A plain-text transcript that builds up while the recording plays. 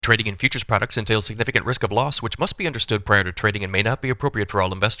Trading in futures products entails significant risk of loss, which must be understood prior to trading and may not be appropriate for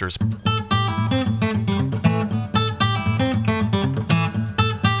all investors.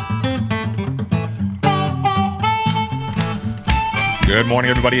 Good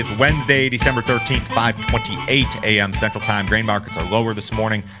morning, everybody. It's Wednesday, December 13th, 5:28 a.m. Central Time. Grain markets are lower this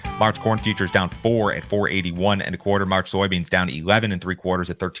morning. March corn futures down 4 at 481 1/4. March soybeans down 11 3/4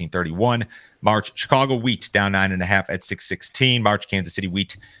 at 1331. March Chicago wheat down 9 1/2 at 616. March Kansas City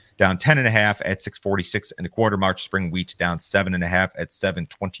wheat down 10 1/2 at 646 1/4. March spring wheat down 7 1/2 at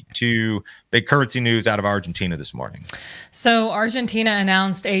 722. Big currency news out of Argentina this morning. So Argentina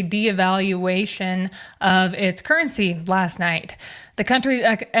announced a devaluation of its currency last night. The country's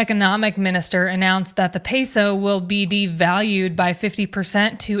economic minister announced that the peso will be devalued by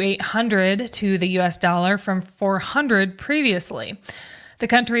 50% to 800 to the US dollar from 400 previously. The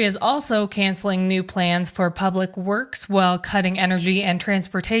country is also canceling new plans for public works while cutting energy and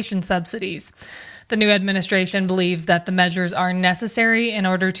transportation subsidies. The new administration believes that the measures are necessary in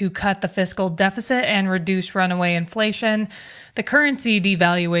order to cut the fiscal deficit and reduce runaway inflation. The currency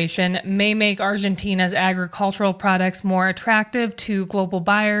devaluation may make Argentina's agricultural products more attractive to global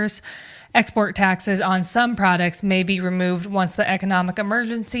buyers. Export taxes on some products may be removed once the economic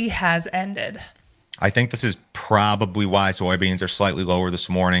emergency has ended. I think this is probably why soybeans are slightly lower this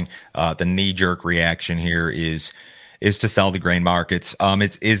morning. The knee-jerk reaction here is to sell the grain markets.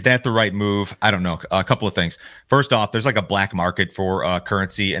 Is that the right move? I don't know. A couple of things. First off, there's like a black market for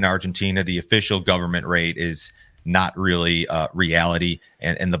currency in Argentina. The official government rate is not really reality,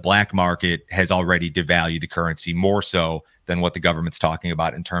 and the black market has already devalued the currency more so than what the government's talking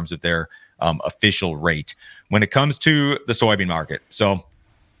about in terms of their official rate. When it comes to the soybean market, so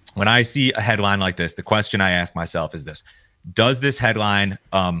when I see a headline like this, the question I ask myself is this: does this headline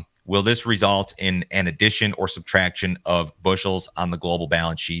will this result in an addition or subtraction of bushels on the global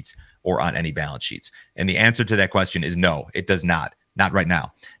balance sheets or on any balance sheets? And the answer to that question is no, it does not. Not right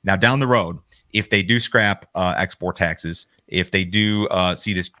now. Now, down the road, if they do scrap export taxes, if they do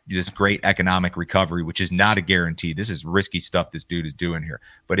see this great economic recovery, which is not a guarantee, this is risky stuff this dude is doing here.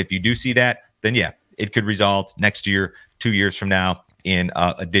 But if you do see that, then yeah, it could result next year, 2 years from now, in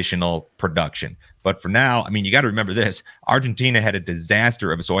additional production. But for now, I mean, you got to remember this. Argentina had a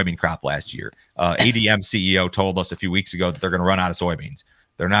disaster of a soybean crop last year. ADM CEO told us a few weeks ago that they're going to run out of soybeans.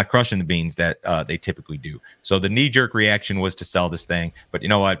 They're not crushing the beans that they typically do. So the knee-jerk reaction was to sell this thing. But you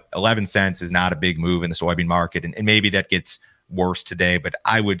know what? 11 cents is not a big move in the soybean market. And maybe that gets worse today. But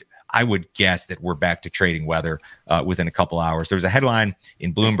I would guess that we're back to trading weather within a couple hours. There was a headline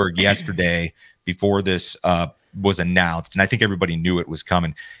in Bloomberg yesterday before this was announced, and I think everybody knew it was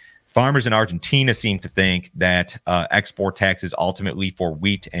coming. Farmers in Argentina seem to think that export taxes ultimately for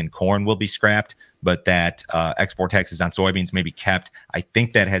wheat and corn will be scrapped, but that export taxes on soybeans may be kept. I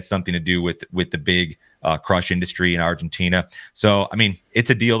think that has something to do with the big crush industry in Argentina. So, I mean, it's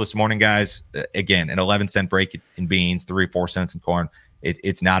a deal this morning, guys. Again, an 11-cent break in beans, 3 or 4 cents in corn.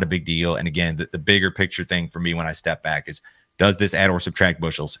 It's not a big deal. And again, the bigger picture thing for me when I step back is, does this add or subtract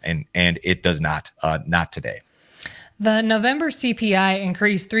bushels? And it does not today. The November CPI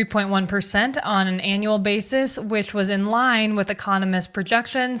increased 3.1% on an annual basis, which was in line with economists'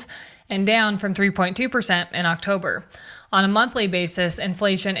 projections and down from 3.2% in October. On a monthly basis,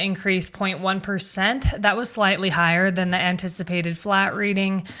 inflation increased 0.1%. That was slightly higher than the anticipated flat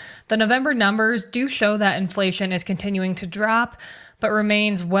reading. The November numbers do show that inflation is continuing to drop, but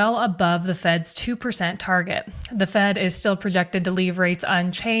remains well above the Fed's 2% target. The Fed is still projected to leave rates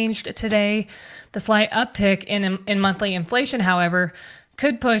unchanged today. The slight uptick in monthly inflation, however,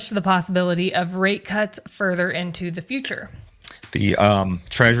 could push the possibility of rate cuts further into the future. The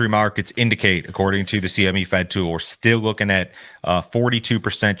Treasury markets indicate, according to the CME Fed tool, we're still looking at a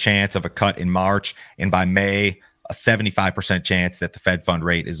 42% chance of a cut in March, and by May, a 75% chance that the Fed fund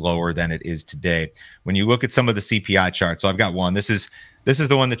rate is lower than it is today. When you look at some of the CPI charts, so I've got one. This is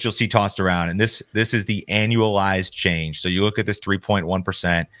the one that you'll see tossed around, and this is the annualized change. So you look at this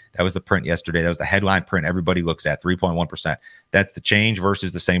 3.1%. That was the print yesterday. That was the headline print everybody looks at, 3.1%. That's the change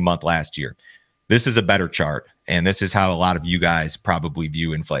versus the same month last year. This is a better chart, and this is how a lot of you guys probably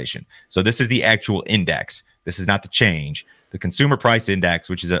view inflation. So this is the actual index. This is not the change. The consumer price index,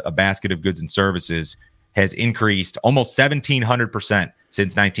 which is a basket of goods and services, has increased almost 1,700%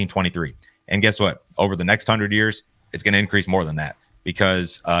 since 1923. And guess what? Over the next 100 years, it's going to increase more than that,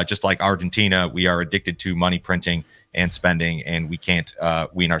 because just like Argentina, we are addicted to money printing and spending, and we can't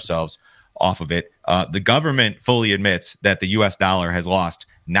wean ourselves off of it. The government fully admits that the U.S. dollar has lost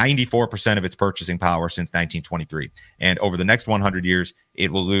 94% of its purchasing power since 1923. And over the next 100 years,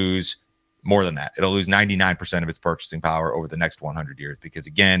 it will lose more than that. It'll lose 99% of its purchasing power over the next 100 years because,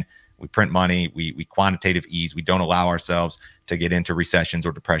 again, we print money, we quantitative ease, we don't allow ourselves to get into recessions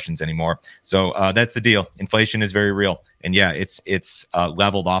or depressions anymore. So that's the deal. Inflation is very real. And yeah, it's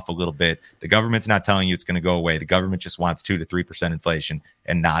leveled off a little bit. The government's not telling you it's going to go away. The government just wants 2 to 3% inflation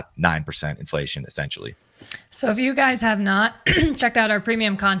and not 9% inflation, essentially. So if you guys have not checked out our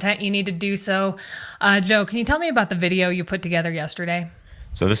premium content, you need to do so. Joe, can you tell me about the video you put together yesterday?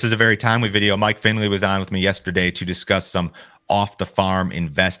 So this is a very timely video. Mike Finley was on with me yesterday to discuss some off the farm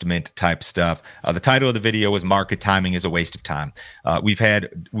investment type stuff. The title of the video was "Market Timing is a Waste of Time." We've done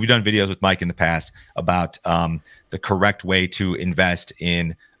videos with Mike in the past about the correct way to invest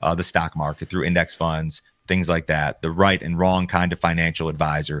in the stock market through index funds, things like that, the right and wrong kind of financial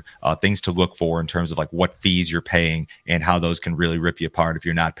advisor, things to look for in terms of like what fees you're paying and how those can really rip you apart if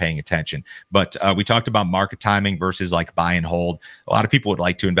you're not paying attention. But we talked about market timing versus like buy and hold. A lot of people would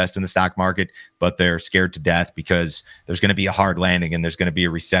like to invest in the stock market, but they're scared to death because there's going to be a hard landing and there's going to be a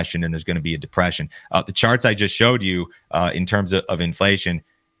recession and there's going to be a depression. The charts I just showed you in terms of inflation,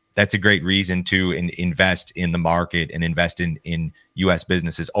 that's a great reason to invest in the market and invest in U.S.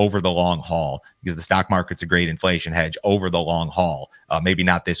 businesses over the long haul, because the stock market's a great inflation hedge over the long haul. Maybe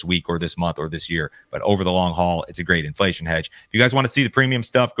not this week or this month or this year, but over the long haul, it's a great inflation hedge. If you guys want to see the premium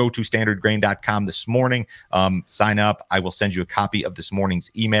stuff, go to standardgrain.com this morning. Sign up. I will send you a copy of this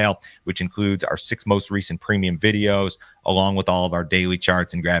morning's email, which includes our 6 most recent premium videos, along with all of our daily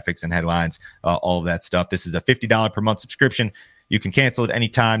charts and graphics and headlines, all of that stuff. This is a $50 per month subscription. You can cancel at any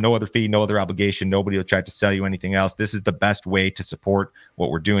time, no other fee, no other obligation. Nobody will try to sell you anything else. This is the best way to support what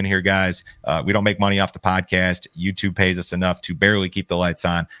we're doing here, guys. We don't make money off the podcast. YouTube pays us enough to barely keep the lights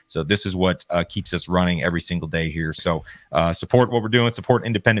on. So this is what keeps us running every single day here. So support what we're doing, support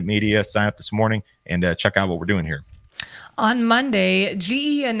independent media. Sign up this morning and check out what we're doing here. On Monday,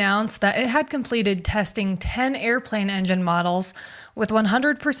 GE announced that it had completed testing 10 airplane engine models with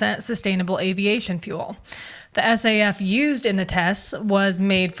 100% sustainable aviation fuel. The SAF used in the tests was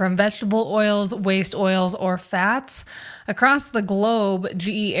made from vegetable oils, waste oils, or fats. Across the globe,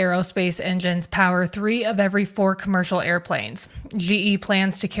 GE Aerospace engines power 3 of every 4 commercial airplanes. GE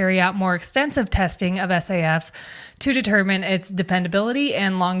plans to carry out more extensive testing of SAF to determine its dependability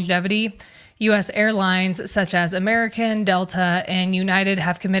and longevity. U.S. airlines such as American, Delta, and United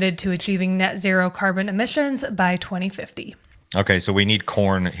have committed to achieving net zero carbon emissions by 2050. Okay, so we need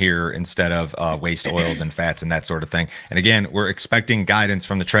corn here instead of waste oils and fats and that sort of thing. And again, we're expecting guidance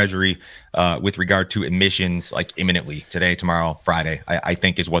from the Treasury with regard to emissions like imminently, today, tomorrow, Friday, I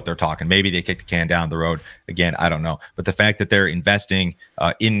think is what they're talking. Maybe they kick the can down the road. Again, I don't know. But the fact that they're investing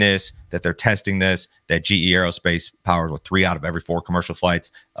in this, that they're testing this, that GE Aerospace powers with 3 out of every 4 commercial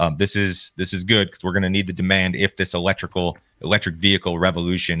flights, this is good because we're going to need the demand if this electric vehicle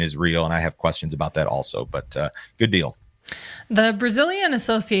revolution is real. And I have questions about that also, but good deal. The Brazilian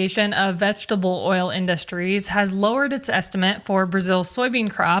Association of Vegetable Oil Industries has lowered its estimate for Brazil's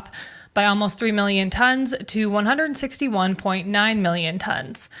soybean crop by almost 3 million tons to 161.9 million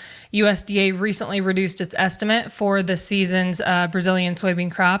tons. USDA recently reduced its estimate for the season's Brazilian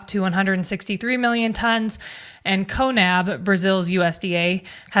soybean crop to 163 million tons, and CONAB, Brazil's USDA,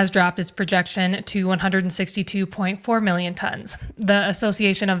 has dropped its projection to 162.4 million tons. The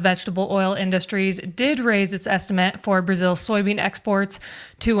Association of Vegetable Oil Industries did raise its estimate for Brazil's soybean exports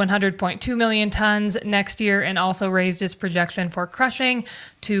to 100.2 million tons next year, and also raised its projection for crushing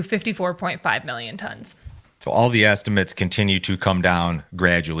to 54.5 million tons. So all the estimates continue to come down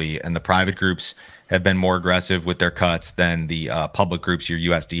gradually, and the private groups have been more aggressive with their cuts than the public groups, your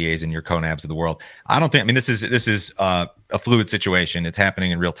USDAs and your CONABs of the world. This is a fluid situation. It's happening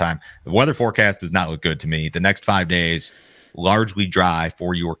in real time. The weather forecast does not look good to me. The next 5 days, largely dry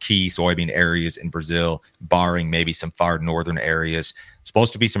for your key soybean areas in Brazil, barring maybe some far northern areas.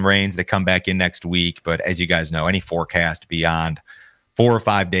 Supposed to be some rains that come back in next week, but as you guys know, any forecast beyond 4 or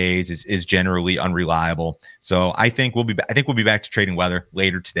 5 days is generally unreliable. So I think we'll be back to trading weather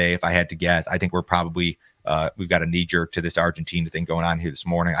later today. If I had to guess, I think we're probably we've got a knee jerk to this Argentina thing going on here this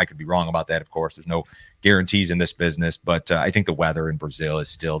morning. I could be wrong about that. Of course, there's no guarantees in this business, but I think the weather in Brazil is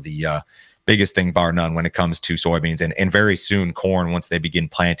still the biggest thing, bar none, when it comes to soybeans and very soon corn once they begin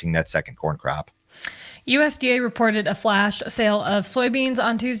planting that second corn crop. USDA reported a flash sale of soybeans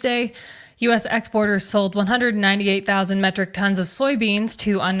on Tuesday. U.S. exporters sold 198,000 metric tons of soybeans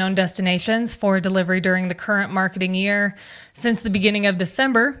to unknown destinations for delivery during the current marketing year. Since the beginning of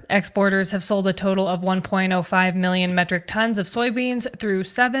December, exporters have sold a total of 1.05 million metric tons of soybeans through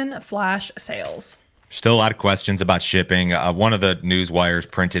 7 flash sales. Still a lot of questions about shipping. One of the news wires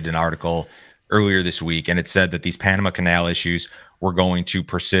printed an article earlier this week, and it said that these Panama Canal issues were going to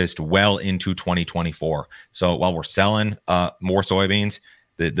persist well into 2024. So while we're selling more soybeans,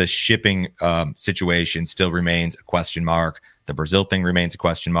 the shipping situation still remains a question mark. The Brazil thing remains a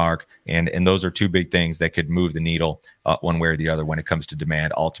question mark. And those are two big things that could move the needle one way or the other when it comes to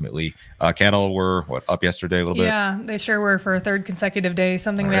demand. Ultimately, cattle were up yesterday a little bit? Yeah, they sure were for a third consecutive day,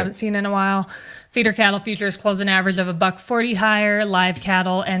 something we haven't seen in a while. Feeder cattle futures closed an average of $1.40 higher. Live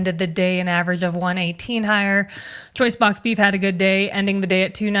cattle ended the day an average of $1.18 higher. Choice box beef had a good day, ending the day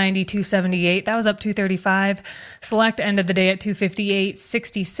at $2.90, $2.78. That was up $2.35. Select ended the day at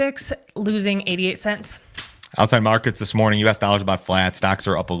 $2.58.66, losing 88 cents. Outside markets this morning, U.S. dollars about flat. Stocks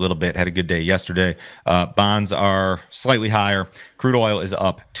are up a little bit. Had a good day yesterday. Bonds are slightly higher. Crude oil is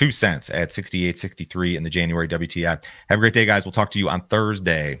up 2 cents at 68.63 in the January WTI. Have a great day, guys. We'll talk to you on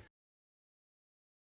Thursday.